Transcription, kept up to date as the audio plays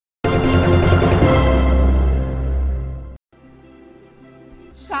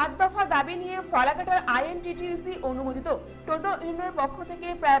7 দফা দাবি নিয়ে ফালাকাটার আই.এন.ট অনুমোদিত টোটো ইউনিয়নের পক্ষ থেকে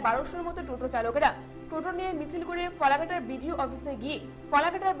প্রায় 1200-র মতো টোটো চালকেরা টোটো নিয়ে মিছিল করে ফালাকাটার বিডিও অফিসে গিয়ে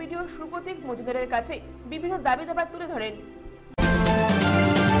ফালাকাটার বিডিও সুপ্রতীক মজুমদারের কাছে বিভিন্ন দাবি দাবা তুলে ধরেন।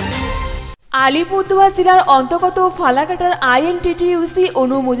 আলিপুরদুয়ার জেলার অন্তর্গত ফালাকাটার আই.এন.ট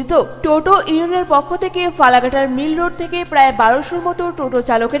অনুমোদিত টোটো ইউনিয়নের পক্ষ থেকে ফালাকাটার মিল রোড থেকে প্রায় 1200-র মতো টোটো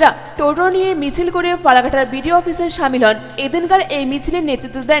চালকেরা টোটো নিয়ে মিছিল করে ফালাকাটার বিডিও অফিসে সামিল হন। এদিনকার এই মিছিলের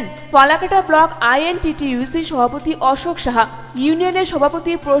নেতৃত্ব দেন ফালাকাটা ব্লক আই.এন.ট সভাপতি অশোক সাহা, ইউনিয়নের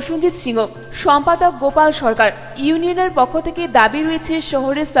সভাপতি প্রসেনজিৎ সিংহ, সম্পাদক গোপাল সরকার। ইউনিয়নের পক্ষ থেকে দাবি রয়েছে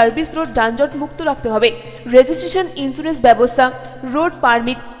শহরের সার্ভিস রোড যানজট মুক্ত রাখতে হবে, রেজিস্ট্রেশন ইন্স্যুরেন্স ব্যবস্থা, রোড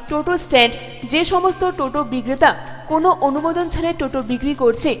পারমিট, টোটো স্ট্যান্ড, যে সমস্ত টোটো বিক্রেতা কোনো অনুমোদন ছাড়াই টোটো বিক্রি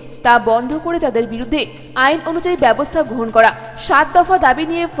করছে তা বন্ধ করে তাদের বিরুদ্ধে আইন অনুযায়ী ব্যবস্থা গ্রহণ করা। 7 দফা দাবি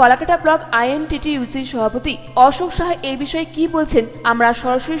নিয়ে ফালাকাটা ব্লক আই.এন.ট সভাপতি অশোক সাহা এই বিষয়ে কি বলছেন আমরা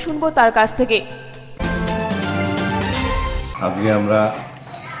সরাসরি শুনবো তার কাছ থেকে। আজকে আমরা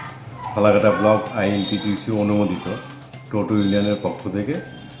ফালাকাটা ব্লক আই.এন.ট অনুমোদিত টোটো ইউনিয়নের পক্ষ থেকে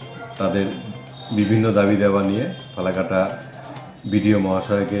তাদের বিভিন্ন দাবি দেওয়া নিয়ে ফালাকাটা বিডিও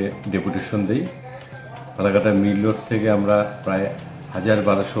মহাশয়কে ডেপুটেশন দেই। ফালাকাটা মিল রোড থেকে আমরা প্রায়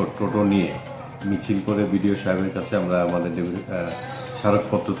 1200 টোটো নিয়ে মিছিল করে বিডিও সাহেবের কাছে আমরা আমাদের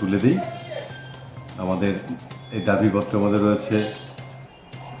স্মারকপত্র তুলে দিই। আমাদের এই দাবিপত্রের মধ্যে রয়েছে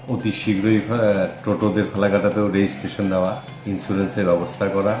অতি শীঘ্রই টোটোদের ফালাকাটাতেও রেজিস্ট্রেশন দেওয়া, ইন্স্যুরেন্সের ব্যবস্থা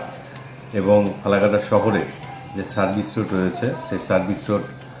করা এবং ফালাকাটা শহরে যে সার্ভিস রোড রয়েছে সেই সার্ভিস রোড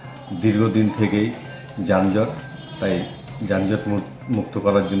দীর্ঘদিন থেকেই যানজট, তাই যানজট মুক্ত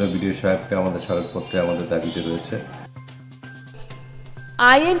করার জন্য বিডিও সাহেবকে আমাদের স্মারকপত্রে আমাদের দাবিতে রয়েছে।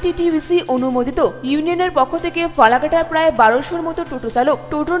 আই.এন.ট অনুমোদিত ইউনিয়নের পক্ষ থেকে ফালাকাটার প্রায় 1200-র মতো টোটো চালক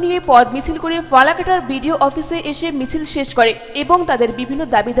টোটো নিয়ে পথ মিছিল করে ফালাকাটার বিডিও অফিসে এসে মিছিল শেষ করে এবং তাদের বিভিন্ন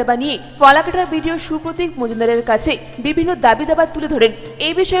দাবি দাবা নিয়ে ফালাকাটার বিডিও সুপ্রতীক মজুমদারের কাছে বিভিন্ন দাবি দাবা তুলে ধরেন।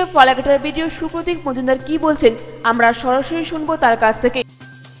 এই বিষয়ে ফালাকাটার বিডিও সুপ্রতীক মজুমদার কি বলছেন আমরা সরাসরি শুনবো তার কাছ থেকে।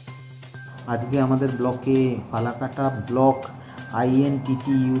 আজকে আমাদের ব্লকে ফালাকাটা ব্লক আই.এন.ট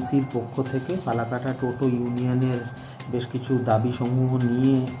পক্ষ থেকে ফালাকাটা টোটো ইউনিয়নের বেশ কিছু দাবি সমূহ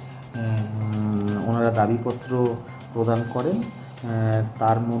নিয়ে ওনারা দাবিপত্র প্রদান করেন।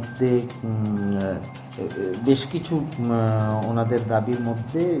 তার মধ্যে বেশ কিছু ওনাদের দাবির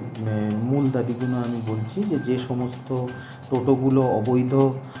মধ্যে মূল দাবিগুলো আমি বলছি যে সমস্ত টোটোগুলো অবৈধ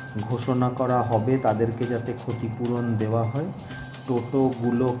ঘোষণা করা হবে তাদেরকে যাতে ক্ষতিপূরণ দেওয়া হয়,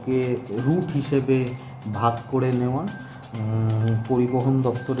 টোটোগুলোকে রুট হিসেবে ভাগ করে নেওয়া, পরিবহন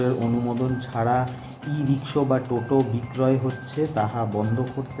দপ্তরের অনুমোদন ছাড়া ই-রিক্সা বা টোটো বিক্রয় হচ্ছে তাহা বন্ধ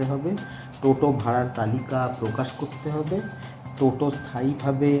করতে হবে, টোটো ভাড়ার তালিকা প্রকাশ করতে হবে, টোটো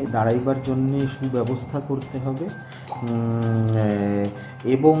স্থায়ীভাবে দাঁড়াইবার জন্যে সুব্যবস্থা করতে হবে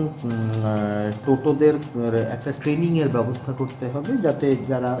এবং টোটোদের একটা ট্রেনিংয়ের ব্যবস্থা করতে হবে যাতে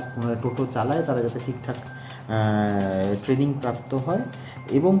যারা টোটো চালায় তারা যাতে ঠিকঠাক ট্রেনিং প্রাপ্ত হয়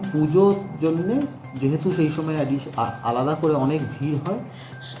এবং পুজোর জন্যে যেহেতু সেই সময় আলাদা করে অনেক ভিড় হয়,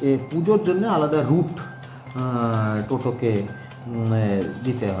 পুজোর জন্য আলাদা রুট টোটোকে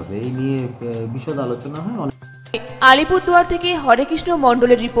দিতে হবে। এই নিয়ে বিশদ আলোচনা হয়। আলিপুরদুয়ার থেকে হরেকৃষ্ণ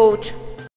মণ্ডলের রিপোর্ট।